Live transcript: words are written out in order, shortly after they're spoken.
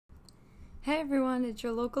Hey everyone, it's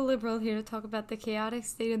your local liberal here to talk about the chaotic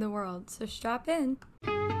state of the world, so strap in.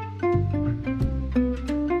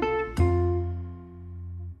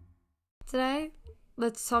 Today,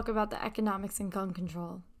 let's talk about the economics in gun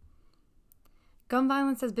control. Gun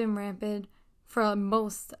violence has been rampant for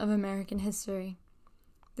most of American history.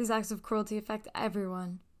 These acts of cruelty affect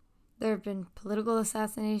everyone. There have been political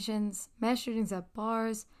assassinations, mass shootings at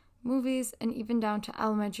bars, movies, and even down to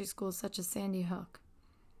elementary schools such as Sandy Hook.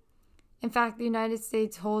 In fact, the United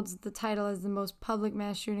States holds the title as the most public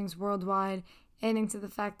mass shootings worldwide, adding to the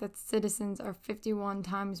fact that citizens are 51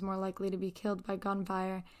 times more likely to be killed by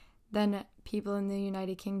gunfire than people in the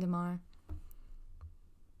United Kingdom are.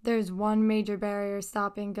 There's one major barrier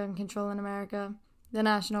stopping gun control in America: the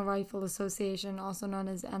National Rifle Association, also known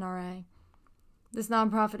as NRA. This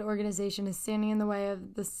nonprofit organization is standing in the way of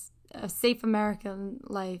a safe American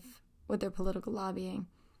life with their political lobbying.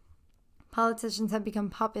 Politicians have become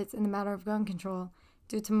puppets in the matter of gun control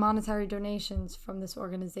due to monetary donations from this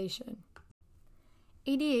organization.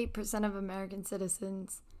 88% of American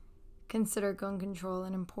citizens consider gun control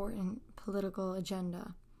an important political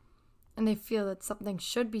agenda, and they feel that something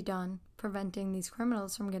should be done preventing these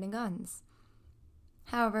criminals from getting guns.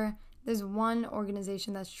 However, there's one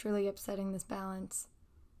organization that's truly upsetting this balance.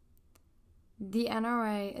 The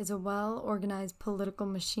NRA is a well-organized political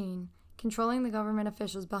machine controlling the government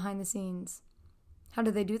officials behind the scenes. How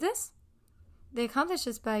do they do this? They accomplish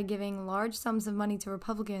this by giving large sums of money to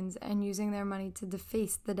Republicans and using their money to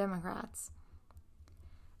deface the Democrats.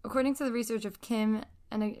 According to the research of Kim,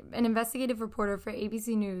 an investigative reporter for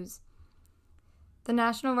ABC News, the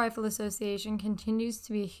National Rifle Association continues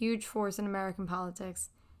to be a huge force in American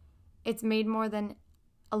politics. It's made more than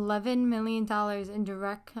 $11 million in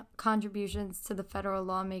direct contributions to the federal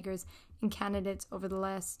lawmakers and candidates over the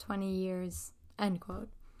last 20 years, end quote.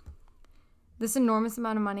 This enormous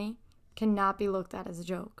amount of money cannot be looked at as a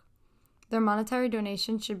joke. Their monetary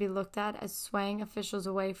donations should be looked at as swaying officials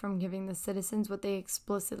away from giving the citizens what they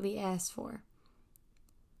explicitly asked for.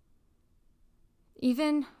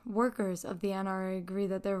 Even workers of the NRA agree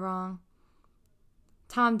that they're wrong.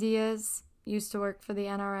 Tom Diaz used to work for the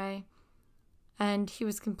NRA, and he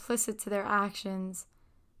was complicit to their actions,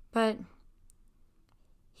 but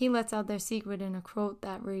he lets out their secret in a quote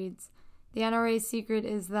that reads, "The NRA's secret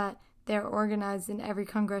is that they're organized in every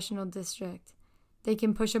congressional district. They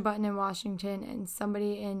can push a button in Washington and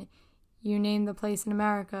somebody in you name the place in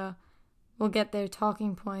America will get their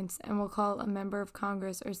talking points and will call a member of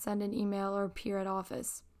Congress or send an email or appear at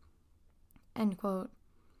office." End quote.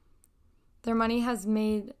 Their money has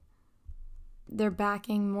made their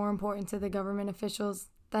backing more important to the government officials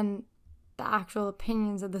than the actual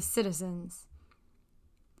opinions of the citizens.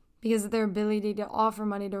 Because of their ability to offer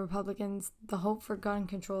money to Republicans, the hope for gun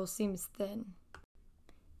control seems thin.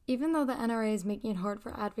 Even though the NRA is making it hard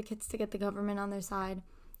for advocates to get the government on their side,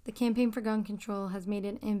 the campaign for gun control has made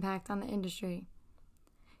an impact on the industry.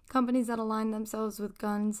 Companies that align themselves with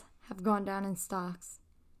guns have gone down in stocks.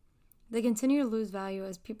 They continue to lose value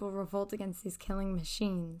as people revolt against these killing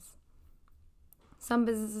machines. Some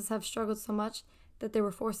businesses have struggled so much that they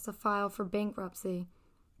were forced to file for bankruptcy.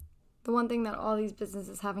 The one thing that all these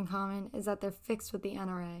businesses have in common is that they're fixed with the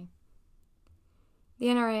NRA. The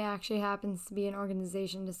NRA actually happens to be an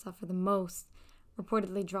organization to suffer the most,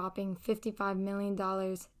 reportedly dropping $55 million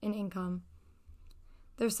in income.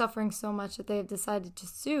 They're suffering so much that they have decided to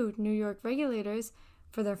sue New York regulators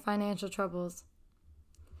for their financial troubles.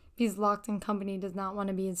 Because Lockton Company does not want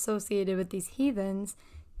to be associated with these heathens,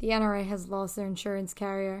 the NRA has lost their insurance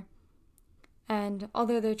carrier. And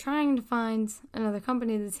although they're trying to find another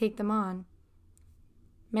company to take them on,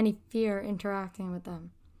 many fear interacting with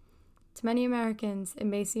them. To many Americans, it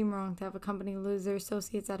may seem wrong to have a company lose their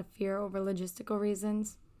associates out of fear over logistical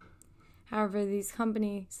reasons. However, these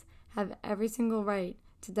companies have every single right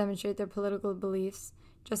to demonstrate their political beliefs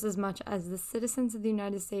just as much as the citizens of the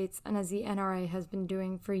United States and as the NRA has been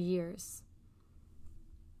doing for years.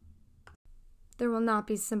 There will not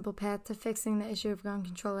be a simple path to fixing the issue of gun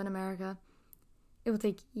control in America. It will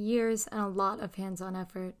take years and a lot of hands-on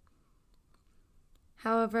effort.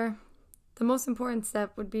 However, the most important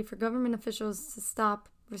step would be for government officials to stop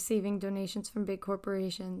receiving donations from big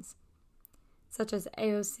corporations, such as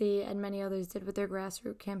AOC and many others did with their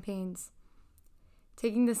grassroots campaigns.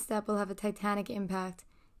 Taking this step will have a titanic impact.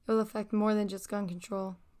 It will affect more than just gun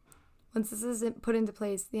control. Once this is put into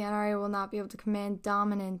place, the NRA will not be able to command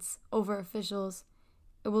dominance over officials.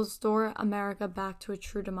 It will restore America back to a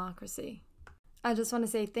true democracy. I just want to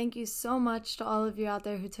say thank you so much to all of you out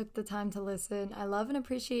there who took the time to listen. I love and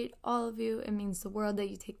appreciate all of you. It means the world that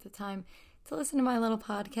you take the time to listen to my little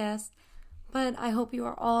podcast. But I hope you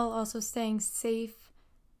are all also staying safe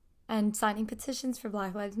and signing petitions for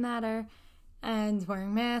Black Lives Matter and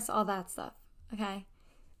wearing masks, all that stuff. Okay?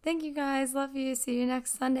 Thank you guys. Love you. See you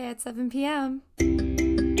next Sunday at 7 p.m.